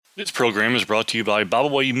This program is brought to you by Bible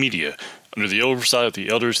Way Media, under the oversight of the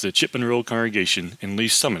elders of the Chipman Road Congregation in Lee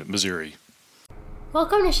Summit, Missouri.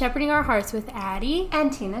 Welcome to Shepherding Our Hearts with Addy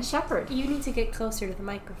and Tina Shepherd. You need to get closer to the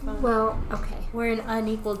microphone. Well, okay. We're an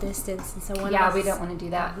unequal distance, and so one Yeah, of us... we don't want to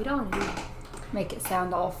do that. We don't want to do that. Make it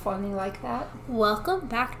sound all funny like that. Welcome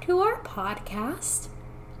back to our podcast.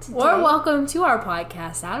 Today, Or welcome to our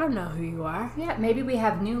podcast. I don't know who you are. Yeah, maybe we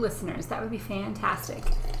have new listeners. That would be fantastic.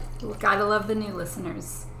 Gotta love the new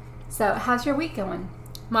listeners. So, how's your week going?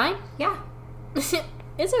 Mine? Yeah.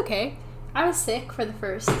 It's okay. I was sick for the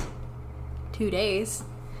first 2 days,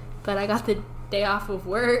 but I got the day off of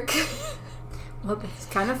work. Well, that's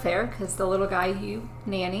kind of fair, because the little guy you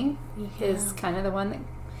nanny is kind of the one that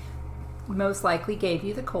most likely gave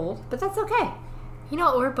you the cold, but that's okay. You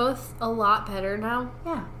know, we're both a lot better now.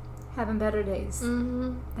 Yeah, having better days.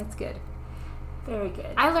 Mm-hmm. That's good. Very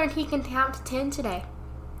good. I learned he can count to 10 today.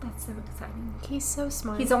 That's so exciting. He's so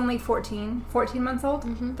smart. He's only 14 months old?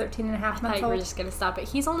 Mm-hmm. 13 and a half I months thought old? you were just going to stop it.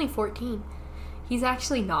 He's only 14. He's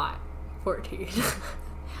actually not 14.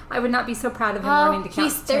 I would not be so proud of him learning to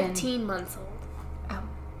count he's 10. 13 months old. Oh.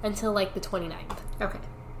 Until like the 29th. Okay.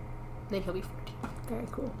 Then he'll be 14. Very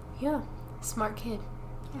cool. Yeah. Smart kid.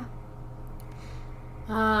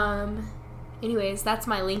 Yeah. Anyways, that's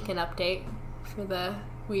my Lincoln update for the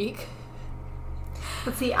week.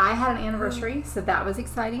 Let's see, I had an anniversary, so that was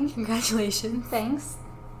exciting. Congratulations. Thanks.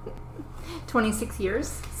 26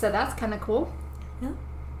 years, so that's kind of cool. Yeah.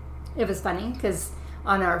 It was funny, because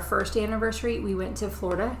on our first anniversary, we went to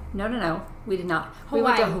Florida. No, we did not. We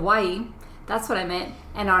went to Hawaii. That's what I meant.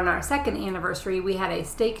 And on our second anniversary, we had a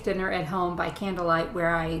steak dinner at home by candlelight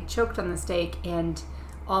where I choked on the steak and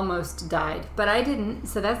almost died. But I didn't,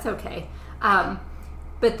 so that's okay.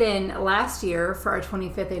 But then last year, for our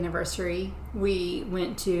 25th anniversary, we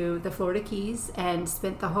went to the Florida Keys and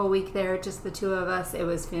spent the whole week there, just the two of us. It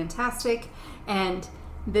was fantastic. And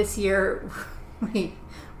this year, we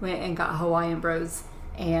went and got Hawaiian Bros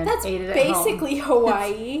and ate it at home. That's basically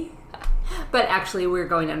Hawaii. But actually, we're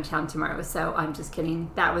going down to town tomorrow, so I'm just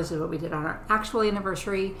kidding. That was just what we did on our actual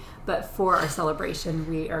anniversary. But for our celebration,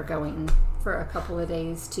 we are going for a couple of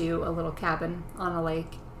days to a little cabin on a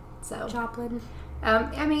lake. So Joplin.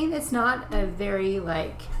 I mean, it's not a very,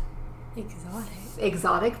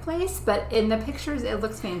 exotic place, but in the pictures, it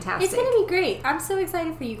looks fantastic. It's going to be great. I'm so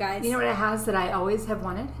excited for you guys. You know what it has that I always have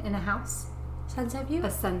wanted in a house? Sunset view?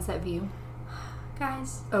 A sunset view.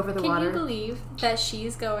 Guys. Over the water. Can you believe that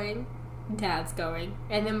she's going, Dad's going,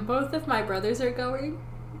 and then both of my brothers are going,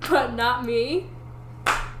 but not me?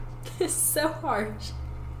 It's so harsh.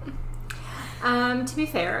 To be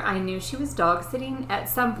fair, I knew she was dog sitting at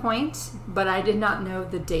some point, but I did not know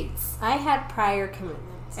the dates. I had prior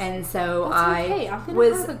commitments. And so That's okay. I'm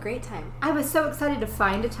going to have a great time. I was so excited to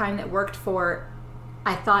find a time that worked for,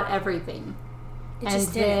 I thought, everything. It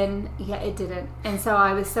just didn't. Yeah, it didn't. And so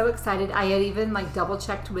I was so excited. I had even double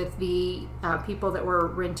checked with the people that we're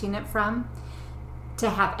renting it from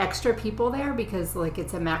to have extra people there because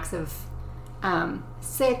it's a max of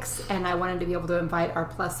 6, and I wanted to be able to invite our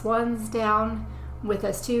plus ones down with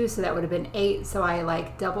us too, so that would have been 8. So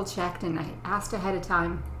I double checked and I asked ahead of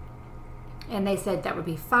time, and they said that would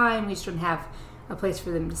be fine. We shouldn't have a place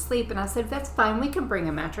for them to sleep, and I said that's fine. We can bring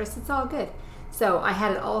a mattress. It's all good. So I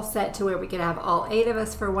had it all set to where we could have all 8 of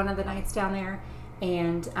us for one of the nights down there,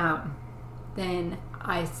 and then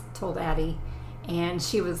I told Addy, and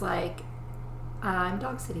she was like, "I'm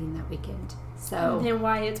dog sitting that weekend." So and then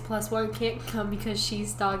Wyatt's plus one can't come because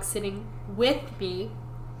she's dog sitting with me.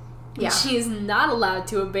 Yeah. She is not allowed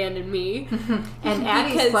to abandon me. And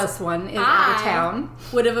Addy's plus one is out of town.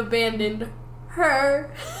 Would have abandoned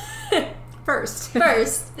her first.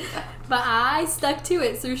 But I stuck to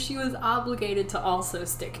it, so she was obligated to also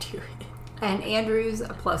stick to it. And Andrew's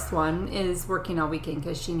plus one is working all weekend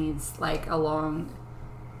because she needs a long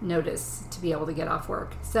notice to be able to get off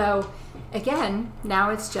work. So again, now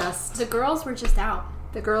it's just the girls were just out.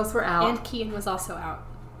 The girls were out, and Kian was also out.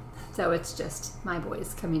 So it's just my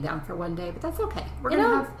boys coming down for one day, but that's okay.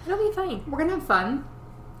 It'll be fine. We're gonna have fun,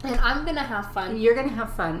 and I'm gonna have fun. You're gonna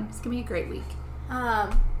have fun. It's gonna be a great week.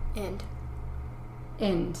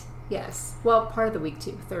 And yes, well, part of the week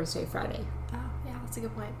too. Thursday, Friday. Oh yeah, that's a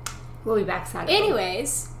good point. We'll be back Saturday.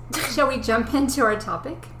 Anyways, shall we jump into our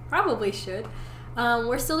topic? Probably should.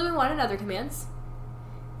 We're still doing one another commands.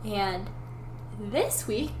 And this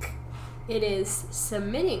week, it is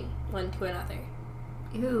submitting one to another.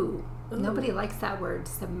 Ooh. Nobody likes that word,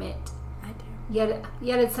 submit. I do.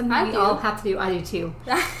 Yet it's something we all have to do. I do too.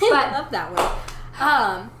 I love that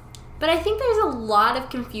word. But I think there's a lot of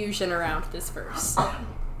confusion around this verse.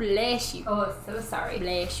 Bless you. Oh, so sorry.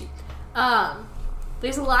 Bless you.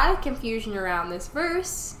 there's a lot of confusion around this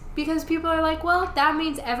verse because people are like, well, that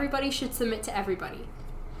means everybody should submit to everybody.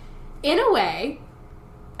 In a way,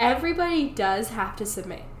 everybody does have to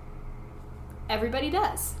submit. Everybody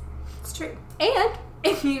does. It's true. And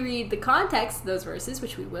if you read the context of those verses,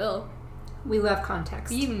 which we will. We love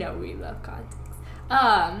context. You know we love context.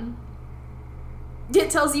 It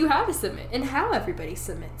tells you how to submit and how everybody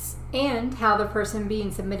submits. And how the person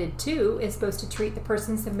being submitted to is supposed to treat the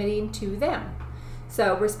person submitting to them.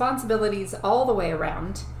 So responsibilities all the way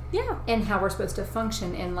around. Yeah. And how we're supposed to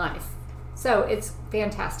function in life. So it's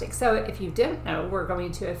fantastic. So if you didn't know, we're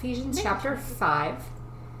going to Ephesians chapter 5.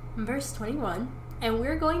 Verse 21. And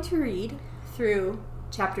we're going to read through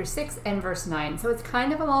chapter 6 and verse 9. So it's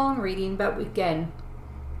kind of a long reading, but again,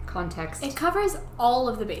 context. It covers all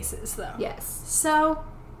of the bases, though. Yes. So,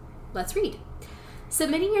 let's read.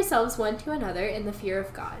 Submitting yourselves one to another in the fear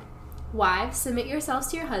of God. Wives, submit yourselves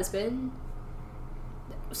to your husband.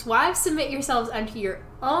 Wives, submit yourselves unto your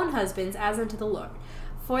own husbands as unto the Lord.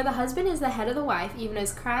 For the husband is the head of the wife, even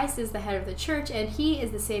as Christ is the head of the church, and he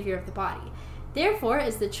is the Savior of the body. Therefore,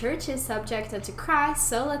 as the church is subject unto Christ,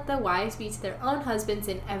 so let the wives be to their own husbands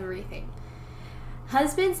in everything.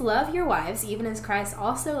 Husbands, love your wives, even as Christ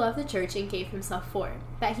also loved the church and gave himself for it,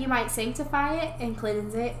 that he might sanctify it and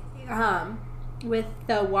cleanse it with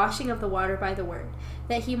the washing of the water by the word,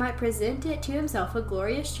 that he might present it to himself a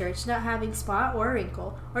glorious church, not having spot or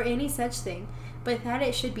wrinkle or any such thing, but that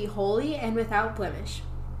it should be holy and without blemish.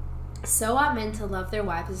 So ought men to love their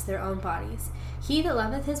wives as their own bodies. He that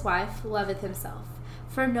loveth his wife loveth himself.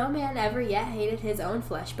 For no man ever yet hated his own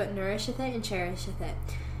flesh, but nourisheth it and cherisheth it,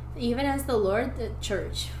 even as the Lord the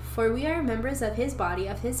church. For we are members of his body,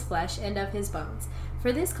 of his flesh, and of his bones.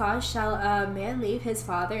 For this cause shall a man leave his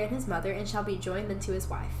father and his mother, and shall be joined unto his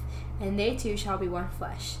wife, and they two shall be one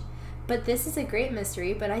flesh. But this is a great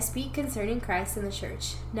mystery, but I speak concerning Christ and the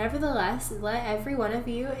church. Nevertheless, let every one of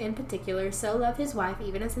you in particular so love his wife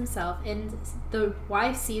even as himself, and the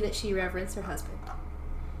wife see that she reverence her husband.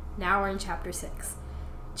 Now we're in chapter 6.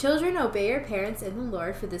 Children, obey your parents in the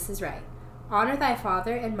Lord, for this is right. Honor thy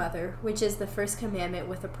father and mother, which is the first commandment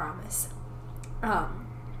with a promise.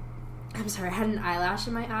 I'm sorry, I had an eyelash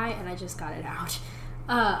in my eye, and I just got it out.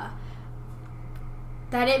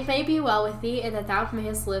 That it may be well with thee, and that thou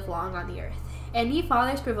mayest live long on the earth. And ye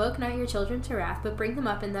fathers, provoke not your children to wrath, but bring them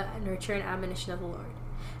up in the nurture and admonition of the Lord.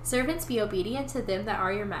 Servants, be obedient to them that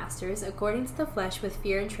are your masters, according to the flesh, with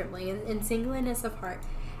fear and trembling, and in singleness of heart,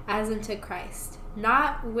 as unto Christ.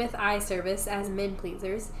 Not with eye service, as men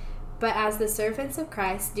pleasers, but as the servants of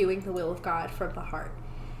Christ, doing the will of God from the heart.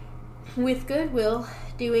 With good will,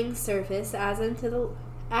 doing service as to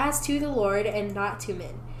the Lord, and not to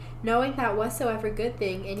men, knowing that whatsoever good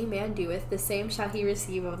thing any man doeth, the same shall he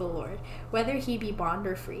receive of the Lord, whether he be bond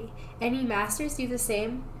or free. And ye masters, do the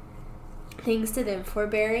same things to them,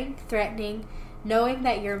 forbearing, threatening, knowing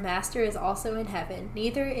that your master is also in heaven,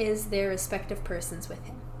 neither is there respect of persons with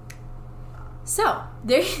him. So,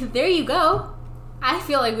 there you go. I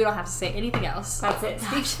feel like we don't have to say anything else. That's it.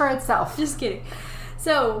 Speaks for itself. Just kidding.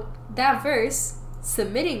 So, that verse,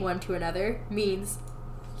 submitting one to another, means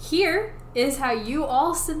here is how you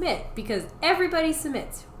all submit, because everybody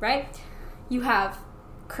submits, right? You have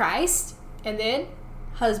Christ, and then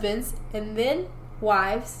husbands, and then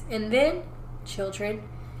wives, and then children,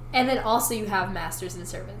 and then also you have masters and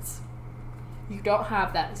servants. You don't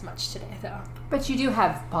have that as much today, though. But you do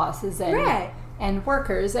have bosses and right. and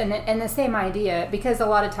workers, and the same idea, because a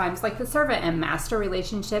lot of times, like the servant and master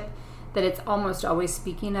relationship that it's almost always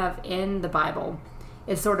speaking of in the Bible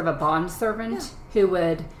is sort of a bond servant who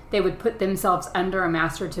would put themselves under a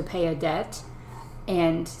master to pay a debt.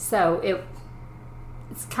 And so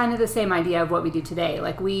it's kind of the same idea of what we do today.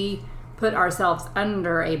 Like we put ourselves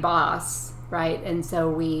under a boss, right? And so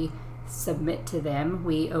we submit to them,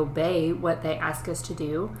 we obey what they ask us to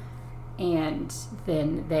do, and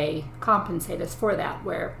then they compensate us for that.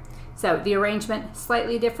 So the arrangement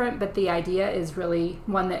slightly different, but the idea is really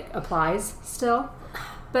one that applies still.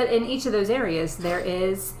 But in each of those areas, there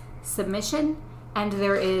is submission and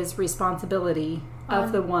there is responsibility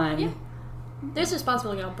of the one. Yeah. There's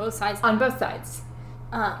responsibility on both sides. On both sides.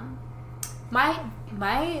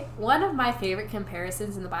 My one of my favorite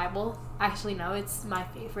comparisons in the Bible, actually no, it's my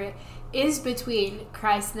favorite, is between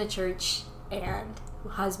Christ and the church and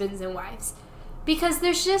husbands and wives. Because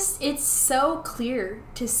it's so clear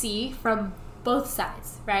to see from both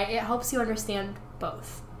sides, right? It helps you understand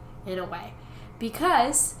both in a way.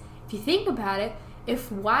 Because if you think about it,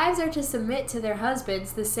 if wives are to submit to their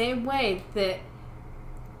husbands the same way that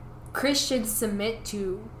Christians submit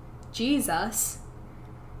to Jesus,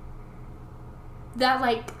 that,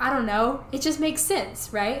 like, I don't know, it just makes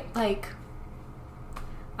sense, right? Like,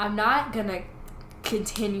 I'm not gonna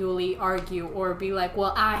continually argue or be like,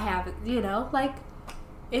 well, I have it, you know, like,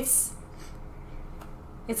 it's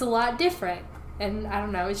a lot different. And I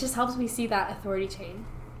don't know, it just helps me see that authority chain.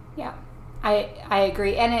 Yeah, I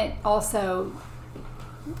agree. And it also,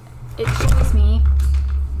 it shows me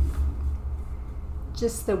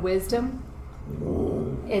just the wisdom.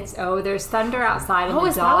 It's, there's thunder outside and the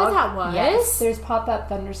is dog. that what that was? Yes, there's pop-up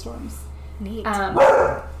thunderstorms. Neat.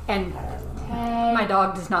 And my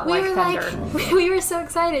dog does not like thunder. We were so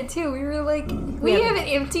excited too. We were like, we have an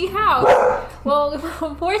empty house. Well,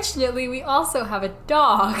 unfortunately, we also have a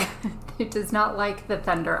dog. Who does not like the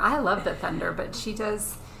thunder. I love the thunder, but she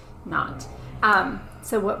does not.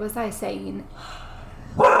 So what was I saying?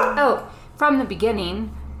 Oh, from the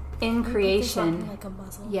beginning, in creation, like a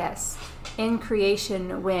muzzle. yes, in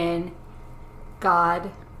creation, when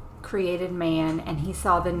God created man and he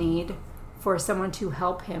saw the need for someone to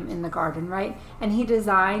help him in the garden, right? And he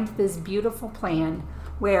designed this beautiful plan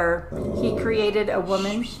where he created a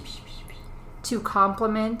woman to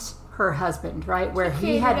complement her husband, right? Where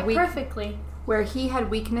he had perfectly. Where he had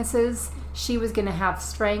weaknesses, she was going to have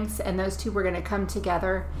strengths, and those two were going to come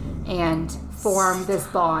together and form this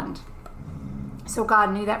bond. So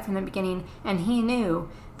God knew that from the beginning, and he knew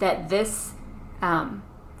that this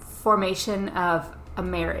formation of a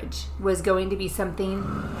marriage was going to be something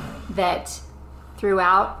that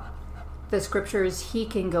throughout the scriptures he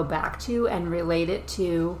can go back to and relate it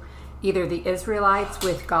to either the Israelites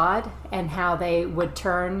with God and how they would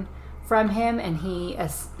turn from him, and he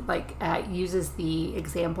uses the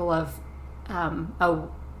example of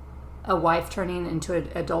a wife turning into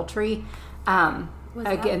adultery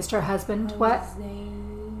against her husband.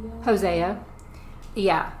 Hosea.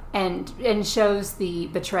 Yeah, and shows the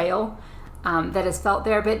betrayal that is felt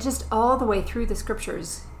there, but just all the way through the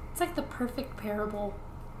scriptures. It's like the perfect parable.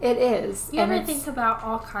 It is. You ever think about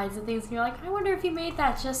all kinds of things and you're like, I wonder if he made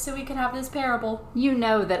that just so we could have this parable. You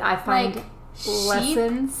know that I find like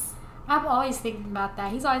lessons. Sheep? I'm always thinking about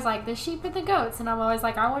that. He's always like, the sheep and the goats. And I'm always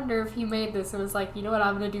like, I wonder if he made this and was like, you know what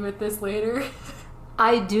I'm going to do with this later?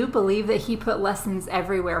 I do believe that he put lessons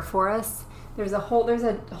everywhere for us. There's a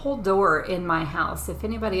whole door in my house. If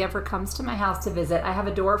anybody ever comes to my house to visit, I have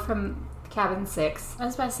a door from Cabin 6. I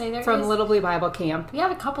was about to say, from Little Blue Bible Camp. We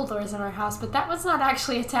have a couple doors in our house, but that one's not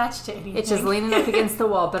actually attached to anything. It's just leaning up against the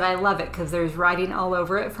wall, but I love it because there's writing all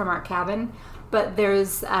over it from our cabin. But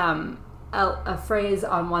there's a phrase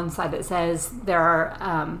on one side that says there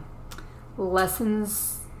are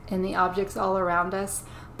lessons in the objects all around us,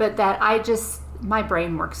 but that my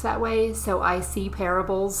brain works that way, so I see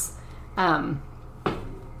parables.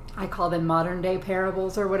 I call them modern day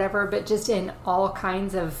parables or whatever, but just in all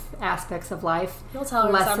kinds of aspects of life. You'll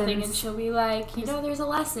tell her something and she'll be like, you know, there's a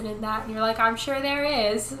lesson in that. And you're like, I'm sure there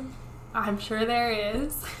is. I'm sure there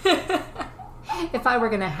is. If I were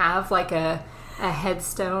going to have like a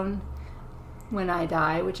headstone when I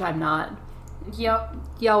die, which I'm not, yep,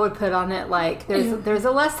 y'all would put on it like, there's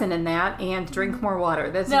a lesson in that, and drink more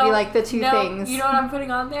water. Those would be like the two things. You know what I'm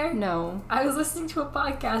putting on there? No. I was listening to a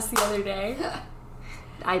podcast the other day.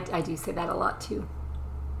 I do say that a lot too.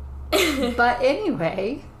 But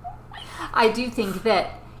anyway, I do think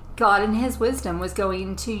that God in his wisdom was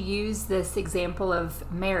going to use this example of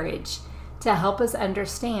marriage to help us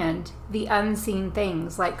understand the unseen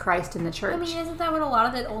things like Christ in the church. I mean, isn't that what a lot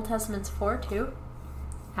of the Old Testament's for too?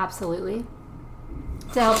 Absolutely.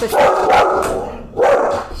 To help us.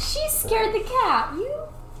 She scared the cat. You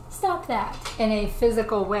stop that. In a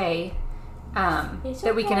physical way.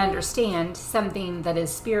 That we can understand something that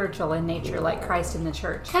is spiritual in nature, like Christ in the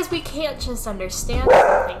church. Because we can't just understand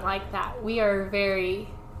something like that. We are very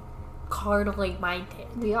carnally minded.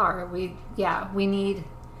 We are. We need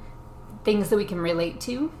things that we can relate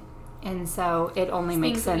to, and so it only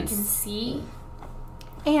makes sense. Things that we can see.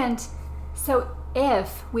 And so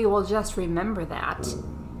if we will just remember that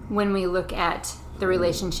when we look at the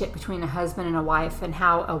relationship between a husband and a wife and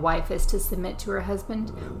how a wife is to submit to her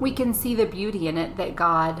husband, we can see the beauty in it that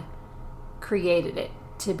God created it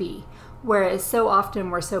to be. Whereas so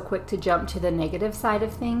often we're so quick to jump to the negative side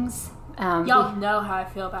of things. Y'all know how I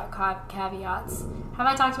feel about caveats. Have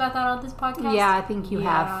I talked about that on this podcast? Yeah, I think you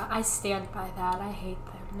have. I stand by that. I hate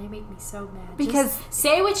them. They make me so mad. Because just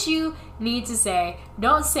say what you need to say.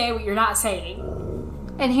 Don't say what you're not saying.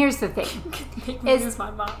 And here's the thing. Make me lose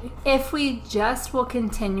my mind. If we just will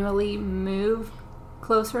continually move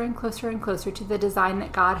closer and closer and closer to the design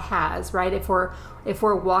that God has, right? If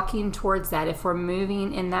we're walking towards that, if we're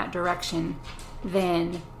moving in that direction,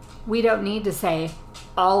 then we don't need to say,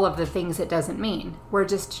 all of the things it doesn't mean. We're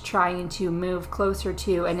just trying to move closer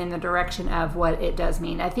to and in the direction of what it does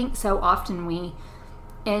mean. I think so often we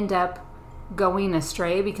end up going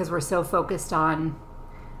astray because we're so focused on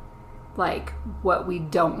like what we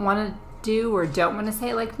don't want to do or don't want to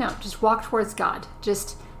say. Like, no, just walk towards God.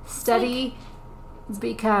 Just study,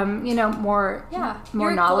 become, more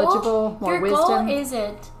knowledgeable, more wisdom. Your goal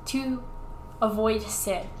isn't to avoid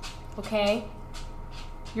sin, okay?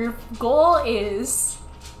 Your goal is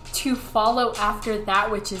to follow after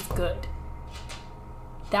that which is good.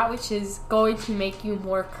 That which is going to make you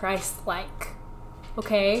more Christ-like.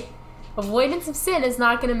 Okay? Avoidance of sin is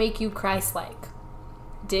not going to make you Christ-like.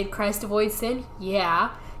 Did Christ avoid sin?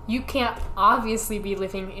 Yeah. You can't obviously be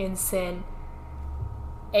living in sin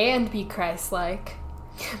and be Christ-like.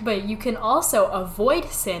 But you can also avoid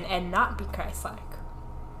sin and not be Christ-like.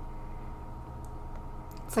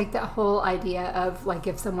 It's like that whole idea of, like,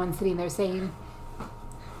 if someone's sitting there saying,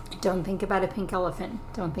 don't think about a pink elephant.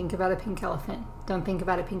 Don't think about a pink elephant. Don't think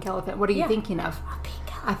about a pink elephant. What are you thinking of?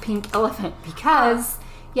 A pink elephant. Because,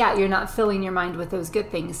 you're not filling your mind with those good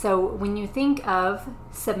things. So when you think of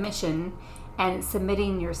submission and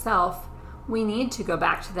submitting yourself, we need to go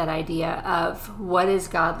back to that idea of what is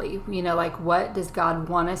godly. What does God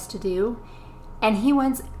want us to do? And he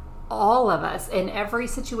wants all of us, in every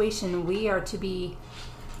situation, we are to be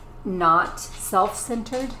not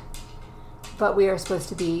self-centered, but we are supposed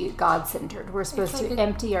to be God-centered. We're supposed to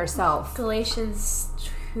empty ourselves. Galatians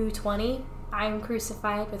 2:20, I am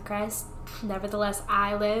crucified with Christ. Nevertheless,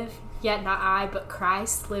 I live, yet not I, but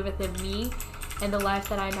Christ liveth in me. And the life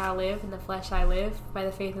that I now live, in the flesh I live, by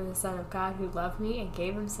the faith of the Son of God who loved me and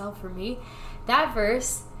gave himself for me. That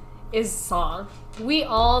verse is song. We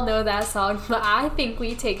all know that song, but I think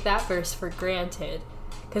we take that verse for granted.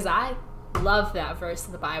 Because I love that verse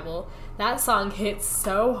in the Bible. That song hits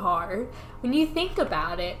so hard. When you think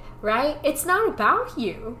about it, right? It's not about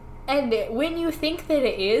you. And when you think that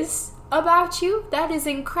it is about you, that is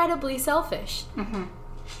incredibly selfish. Mm-hmm.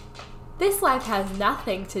 This life has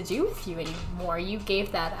nothing to do with you anymore. You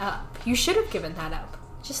gave that up. You should have given that up.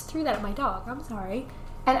 Just threw that at my dog. I'm sorry.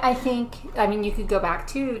 And I think, you could go back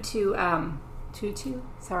to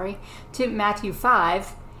Matthew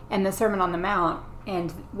 5 and the Sermon on the Mount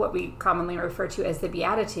and what we commonly refer to as the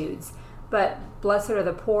Beatitudes. But blessed are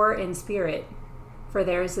the poor in spirit, for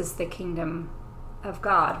theirs is the kingdom of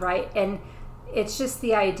God, right? And it's just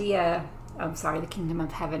the idea, the kingdom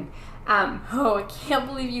of heaven. I can't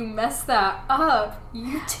believe you messed that up.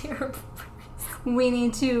 You terrible person. We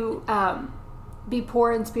need to be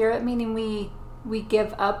poor in spirit, meaning we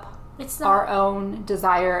give up our own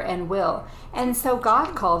desire and will. And so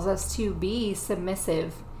God calls us to be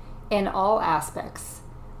submissive in all aspects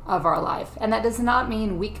of our life. And that does not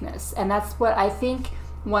mean weakness. And that's what I think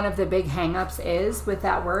one of the big hang-ups is with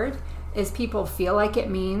that word, is people feel like it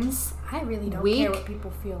means I really don't weak care what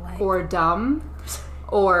people feel like. Or dumb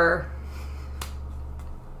or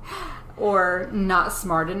not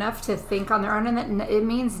smart enough to think on their own. And that it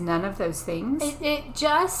means none of those things.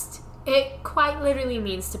 It quite literally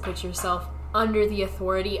means to put yourself under the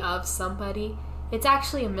authority of somebody. It's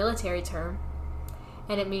actually a military term.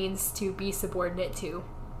 And it means to be subordinate to.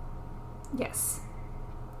 Yes.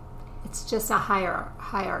 It's just a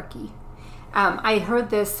hierarchy. I heard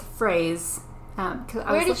this phrase.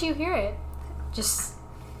 Where did you hear it? Just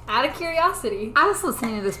out of curiosity. I was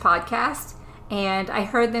listening to this podcast, and I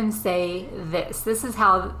heard them say this. This is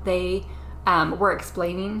how they were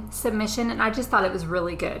explaining submission, and I just thought it was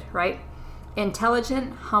really good, right?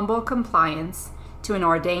 Intelligent, humble compliance to an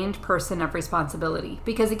ordained person of responsibility.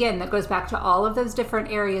 Because again, that goes back to all of those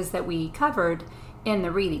different areas that we covered in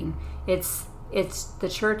the reading. It's the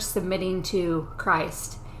church submitting to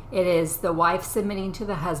Christ. It is the wife submitting to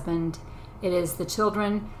the husband. It is the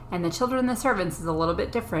children, and the children and the servants is a little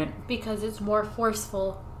bit different. Because it's more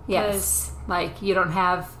forceful. Yes. Like you don't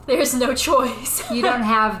have... There's no choice. You don't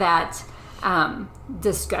have that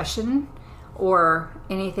discussion or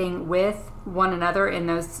anything with one another in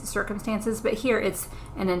those circumstances. But here it's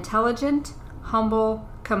an intelligent, humble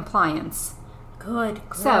compliance. Good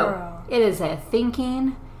girl. So it is a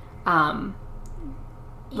thinking,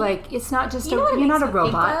 it's not just you're not a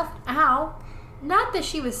robot. Ow. Not that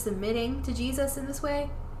she was submitting to Jesus in this way.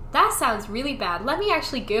 That sounds really bad. Let me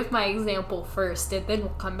actually give my example first, and then we'll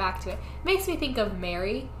come back to it. It makes me think of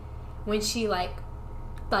Mary when she like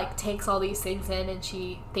takes all these things in and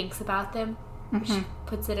she thinks about them. Mm-hmm. She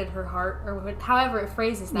puts it in her heart, or however it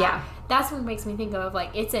phrases that. Yeah. That's what it makes me think of.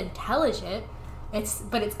 Like, it's intelligent,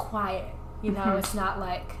 but it's quiet. You know, It's not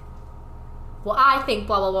like, well, I think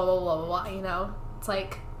blah blah blah blah blah blah. You know, it's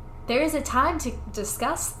like there is a time to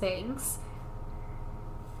discuss things.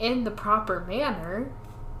 in the proper manner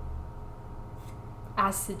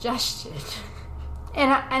as suggested.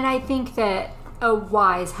 And I think that a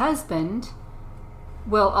wise husband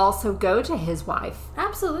will also go to his wife.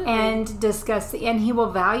 Absolutely. And discuss, and he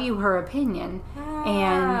will value her opinion.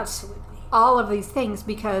 Absolutely. And all of these things,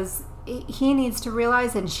 because he needs to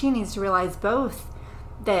realize, and she needs to realize both,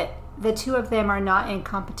 that the two of them are not in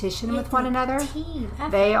competition with one another. Team.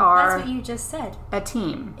 They are. That's what you just said. A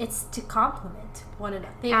team. It's to complement one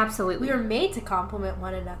another. Absolutely. We were made to complement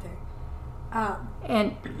one another.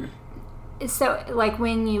 And so, like,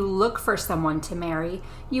 when you look for someone to marry,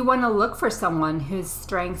 you want to look for someone whose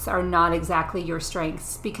strengths are not exactly your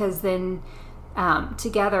strengths, because then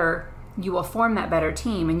together you will form that better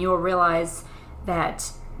team, and you will realize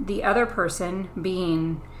that the other person,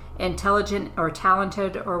 being intelligent or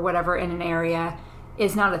talented or whatever in an area,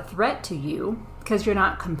 is not a threat to you, because you're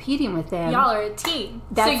not competing with them. Y'all are a team.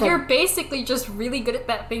 So you're basically just really good at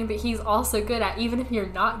that thing that he's also good at, even if you're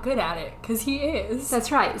not good at it, because he is.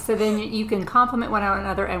 That's right. So then you can complement one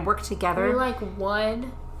another and work together. You're like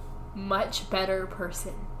one much better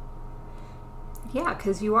person. Yeah,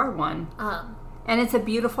 because you are one. And it's a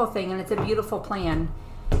beautiful thing, and it's a beautiful plan.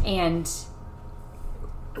 And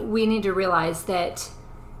we need to realize that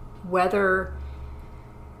whether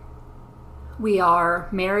we are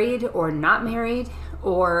married or not married,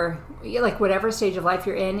 or like whatever stage of life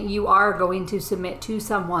you're in, you are going to submit to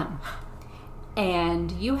someone,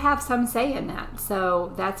 and you have some say in that.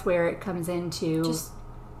 So that's where it comes into just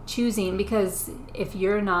choosing, because if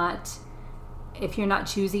you're not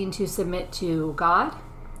choosing to submit to God,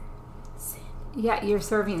 sin. Yeah, you're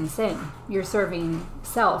serving sin. You're serving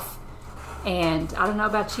self. And I don't know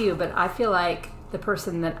about you, but I feel like the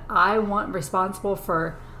person that I want responsible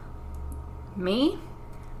for me,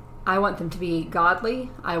 I want them to be godly.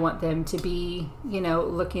 I want them to be,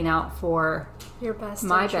 looking out for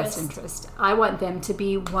my best interest. I want them to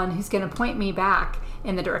be one who's going to point me back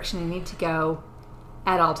in the direction I need to go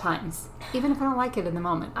at all times, even if I don't like it in the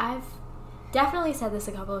moment. I've definitely said this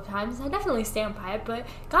a couple of times. I definitely stand by it, but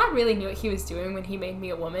God really knew what he was doing when he made me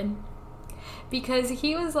a woman. Because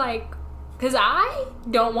he was like, because I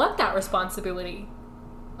don't want that responsibility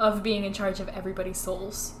of being in charge of everybody's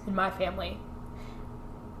souls in my family.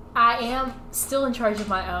 I am still in charge of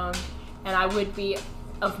my own, and I would be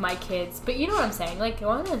of my kids. But you know what I'm saying? Like,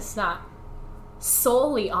 one is not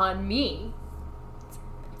solely on me.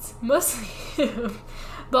 It's mostly him.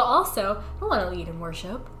 But also, I don't want to lead in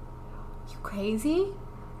worship. You crazy?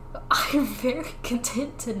 I'm very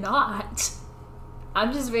content to not.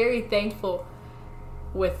 I'm just very thankful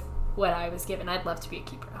with what I was given. I'd love to be a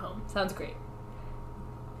keeper at home. Sounds great.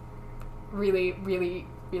 Really, really,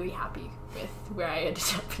 really happy with where I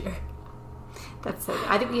ended up here. That's it.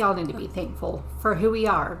 I think we all need to be thankful for who we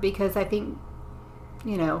are, because I think,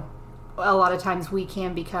 a lot of times we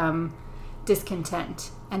can become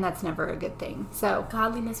discontent, and that's never a good thing. So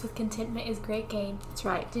godliness with contentment is great gain. That's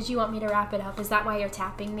right. Did you want me to wrap it up? Is that why you're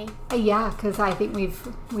tapping me? Yeah, because I think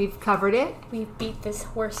we've covered it. We've beat this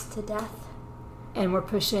horse to death. And we're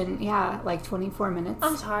pushing, like 24 minutes.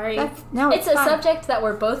 I'm sorry. It's a subject that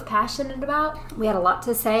we're both passionate about. We had a lot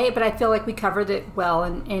to say, but I feel like we covered it well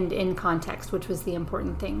and in context, which was the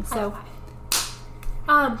important thing. So,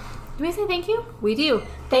 do we say thank you? We do.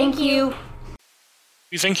 Thank you.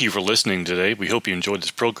 We thank you for listening today. We hope you enjoyed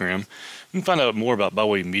this program. You can find out more about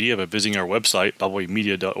Byway Media by visiting our website,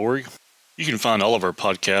 bywaymedia.org. You can find all of our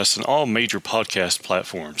podcasts on all major podcast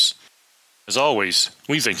platforms. As always,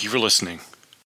 we thank you for listening.